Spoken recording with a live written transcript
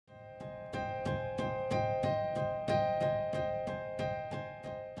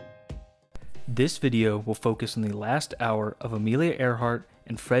This video will focus on the last hour of Amelia Earhart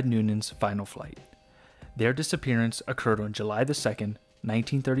and Fred Noonan's final flight. Their disappearance occurred on July 2nd,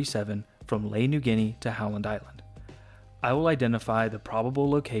 1937 from Lae, New Guinea to Howland Island. I will identify the probable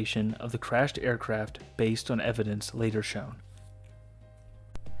location of the crashed aircraft based on evidence later shown.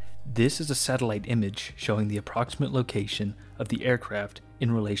 This is a satellite image showing the approximate location of the aircraft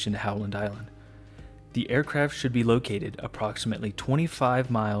in relation to Howland Island. The aircraft should be located approximately 25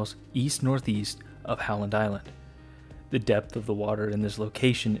 miles east-northeast of Howland Island. The depth of the water in this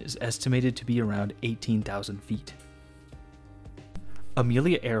location is estimated to be around 18,000 feet.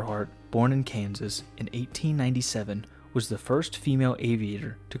 Amelia Earhart, born in Kansas in 1897, was the first female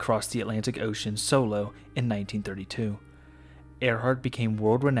aviator to cross the Atlantic Ocean solo in 1932. Earhart became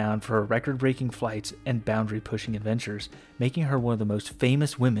world-renowned for her record-breaking flights and boundary-pushing adventures, making her one of the most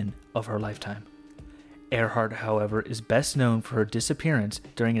famous women of her lifetime. Earhart, however, is best known for her disappearance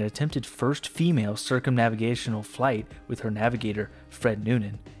during an attempted first female circumnavigational flight with her navigator, Fred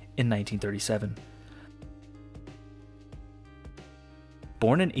Noonan, in 1937.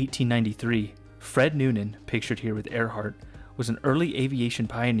 Born in 1893, Fred Noonan, pictured here with Earhart, was an early aviation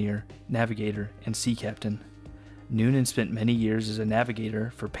pioneer, navigator, and sea captain. Noonan spent many years as a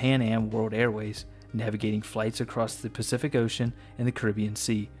navigator for Pan Am World Airways, navigating flights across the Pacific Ocean and the Caribbean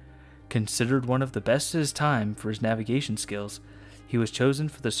Sea. Considered one of the best of his time for his navigation skills, he was chosen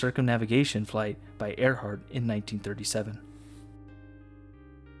for the circumnavigation flight by Earhart in 1937.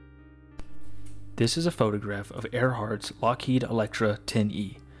 This is a photograph of Earhart's Lockheed Electra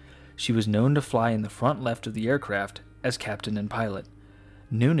 10E. She was known to fly in the front left of the aircraft as captain and pilot.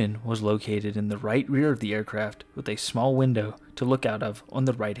 Noonan was located in the right rear of the aircraft with a small window to look out of on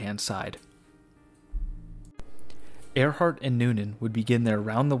the right-hand side. Earhart and Noonan would begin their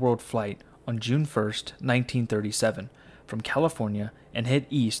round-the-world flight on June 1, 1937, from California and head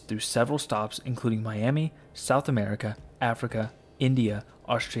east through several stops including Miami, South America, Africa, India,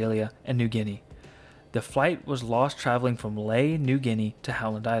 Australia, and New Guinea. The flight was lost traveling from Lae, New Guinea to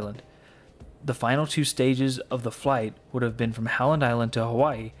Howland Island. The final two stages of the flight would have been from Howland Island to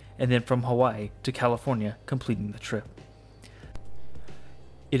Hawaii and then from Hawaii to California, completing the trip.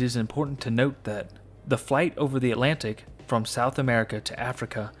 It is important to note that the flight over the Atlantic from South America to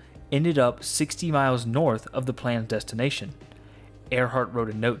Africa ended up 60 miles north of the planned destination. Earhart wrote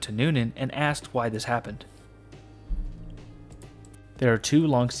a note to Noonan and asked why this happened. There are two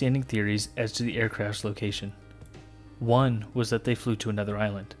long-standing theories as to the aircraft's location. One was that they flew to another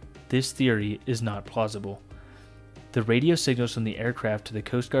island. This theory is not plausible. The radio signals from the aircraft to the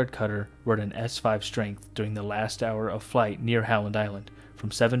Coast Guard cutter were at an S5 strength during the last hour of flight near Howland Island, from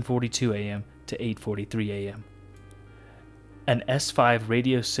 7:42 a.m. to 8:43 a.m. An S5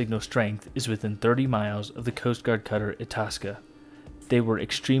 radio signal strength is within 30 miles of the Coast Guard cutter Itasca. They were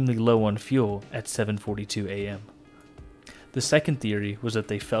extremely low on fuel at 7:42 a.m. The second theory was that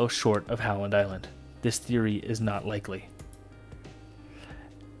they fell short of Howland Island. This theory is not likely.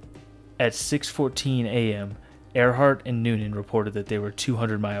 At 6:14 a.m., Earhart and Noonan reported that they were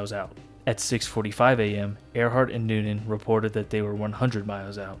 200 miles out. At 6:45 a.m., Earhart and Noonan reported that they were 100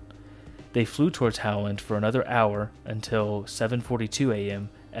 miles out. They flew towards Howland for another hour until 7:42 a.m.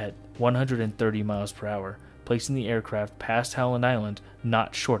 at 130 miles per hour, placing the aircraft past Howland Island,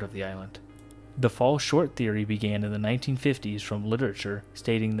 not short of the island. The fall short theory began in the 1950s from literature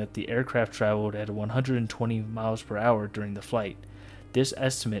stating that the aircraft traveled at 120 miles per hour during the flight. This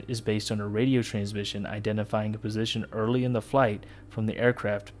estimate is based on a radio transmission identifying a position early in the flight from the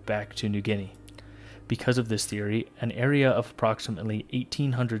aircraft back to New Guinea. Because of this theory, an area of approximately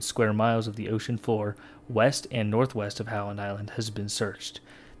 1,800 square miles of the ocean floor west and northwest of Howland Island has been searched.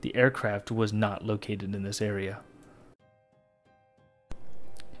 The aircraft was not located in this area.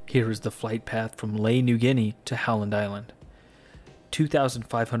 Here is the flight path from Lae, New Guinea to Howland Island.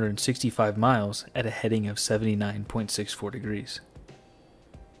 2,565 miles at a heading of 79.64 degrees.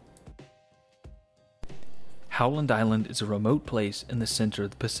 Howland Island is a remote place in the center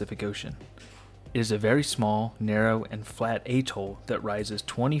of the Pacific Ocean. It is a very small, narrow, and flat atoll that rises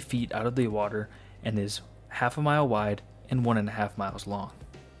 20 feet out of the water and is half a mile wide and 1.5 miles long.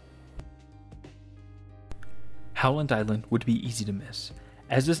 Howland Island would be easy to miss.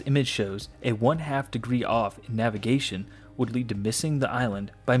 As this image shows, a 1/2 degree off in navigation would lead to missing the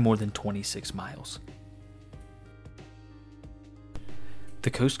island by more than 26 miles. The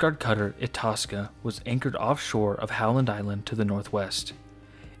Coast Guard cutter Itasca was anchored offshore of Howland Island to the northwest.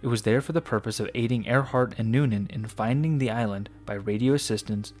 It was there for the purpose of aiding Earhart and Noonan in finding the island by radio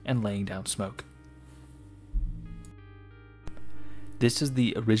assistance and laying down smoke. This is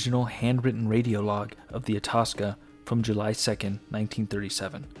the original handwritten radio log of the Itasca from July 2,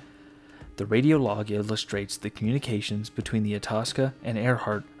 1937. The radio log illustrates the communications between the Itasca and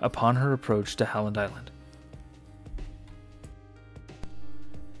Earhart upon her approach to Howland Island.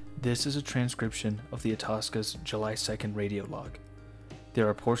 This is a transcription of the Itasca's July 2nd radio log. There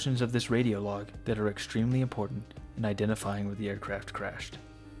are portions of this radio log that are extremely important in identifying where the aircraft crashed.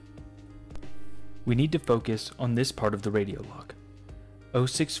 We need to focus on this part of the radio log.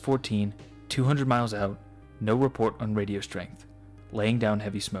 0614, 200 miles out, no report on radio strength, laying down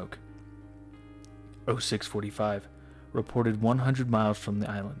heavy smoke. 0645, reported 100 miles from the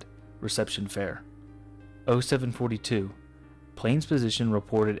island, reception fair. 0742, plane's position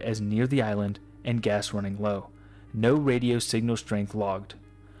reported as near the island and gas running low, no radio signal strength logged.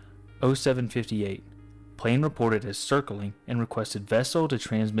 0758, plane reported as circling and requested vessel to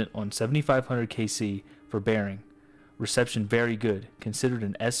transmit on 7500 kc for bearing, reception very good, considered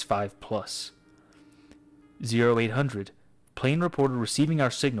an S5+. 0800, plane reported receiving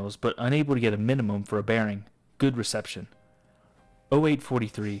our signals but unable to get a minimum for a bearing, good reception.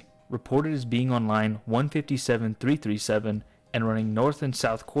 0843, reported as being on line 157337 and running north and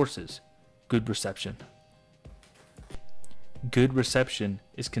south courses, good reception. Good reception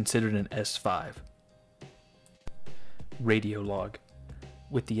is considered an S5. Radio log.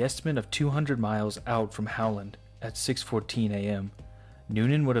 With the estimate of 200 miles out from Howland at 6:14 a.m.,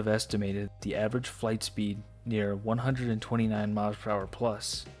 Noonan would have estimated the average flight speed near 129 miles per hour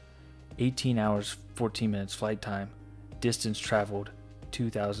plus, 18 hours 14 minutes flight time, distance traveled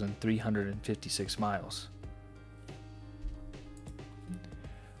 2,356 miles.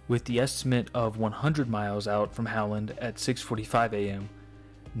 With the estimate of 100 miles out from Howland at 6:45 a.m.,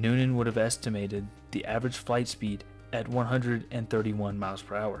 Noonan would have estimated the average flight speed at 131 miles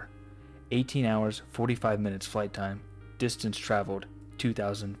per hour, 18 hours 45 minutes flight time, distance traveled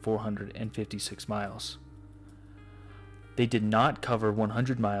 2,456 miles. They did not cover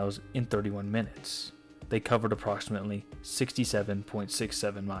 100 miles in 31 minutes. They covered approximately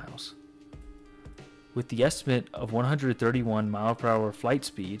 67.67 miles. With the estimate of 131 mile per hour flight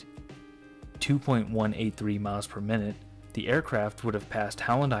speed, 2.183 miles per minute, the aircraft would have passed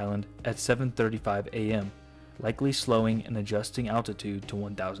Howland Island at 7:35 a.m., likely slowing and adjusting altitude to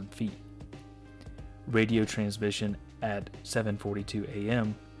 1,000 feet. Radio transmission at 7:42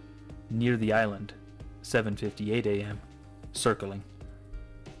 a.m., near the island, 7:58 a.m., circling.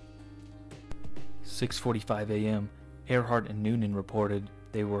 6:45 a.m., Earhart and Noonan reported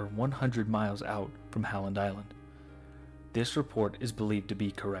they were 100 miles out from Howland Island. This report is believed to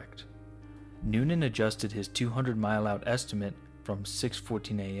be correct. Noonan adjusted his 200-mile-out estimate from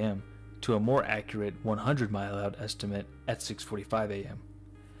 6:14 a.m. to a more accurate 100-mile-out estimate at 6:45 a.m.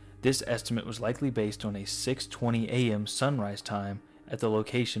 This estimate was likely based on a 6:20 a.m. sunrise time at the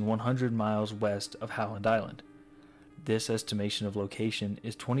location 100 miles west of Howland Island. This estimation of location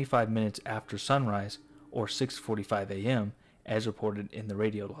is 25 minutes after sunrise, or 6:45 a.m., as reported in the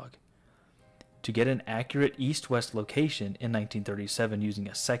radio log. To get an accurate east-west location in 1937 using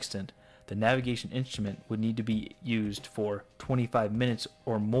a sextant, the navigation instrument would need to be used for 25 minutes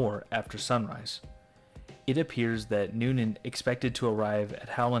or more after sunrise. It appears that Noonan expected to arrive at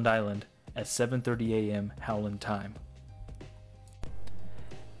Howland Island at 7:30 a.m. Howland time.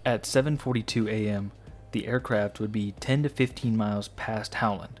 At 7:42 a.m., the aircraft would be 10 to 15 miles past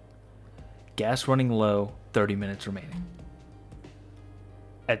Howland. Gas running low, 30 minutes remaining.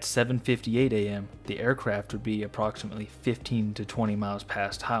 At 7:58 a.m., the aircraft would be approximately 15 to 20 miles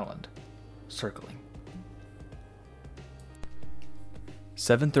past Howland, circling.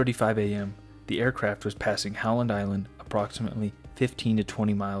 7:35 a.m., the aircraft was passing Howland Island approximately 15 to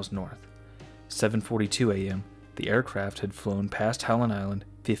 20 miles north. 7:42 a.m., the aircraft had flown past Howland Island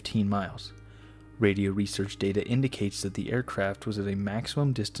 15 miles. Radio research data indicates that the aircraft was at a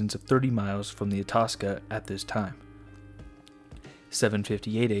maximum distance of 30 miles from the Itasca at this time.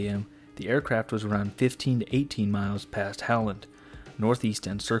 7:58 a.m., the aircraft was around 15 to 18 miles past Howland, northeast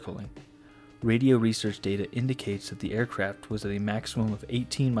and circling. Radio research data indicates that the aircraft was at a maximum of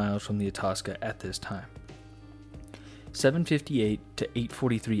 18 miles from the Itasca at this time. 7:58 to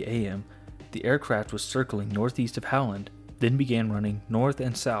 8:43 a.m., the aircraft was circling northeast of Howland, then began running north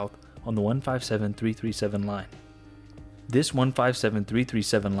and south on the 157337 line. This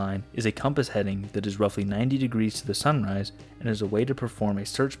 157337 line is a compass heading that is roughly 90 degrees to the sunrise and is a way to perform a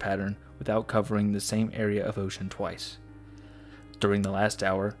search pattern without covering the same area of ocean twice. During the last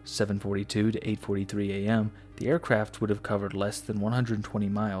hour, 7:42 to 8:43 a.m., the aircraft would have covered less than 120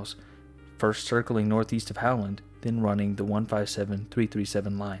 miles, first circling northeast of Howland, then running the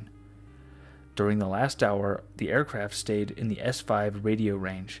 157337 line. During the last hour, the aircraft stayed in the S5 radio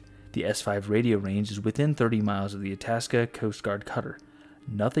range. The S5 radio range is within 30 miles of the Itasca Coast Guard cutter.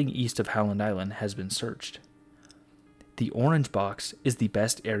 Nothing east of Howland Island has been searched. The orange box is the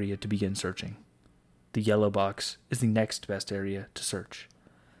best area to begin searching. The yellow box is the next best area to search.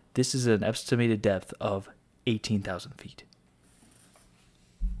 This is an estimated depth of 18,000 feet.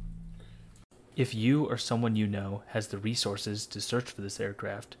 If you or someone you know has the resources to search for this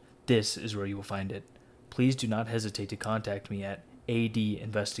aircraft, this is where you will find it. Please do not hesitate to contact me at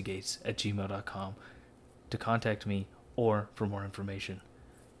adinvestigates@gmail.com to contact me or for more information.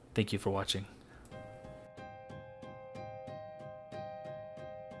 Thank you for watching.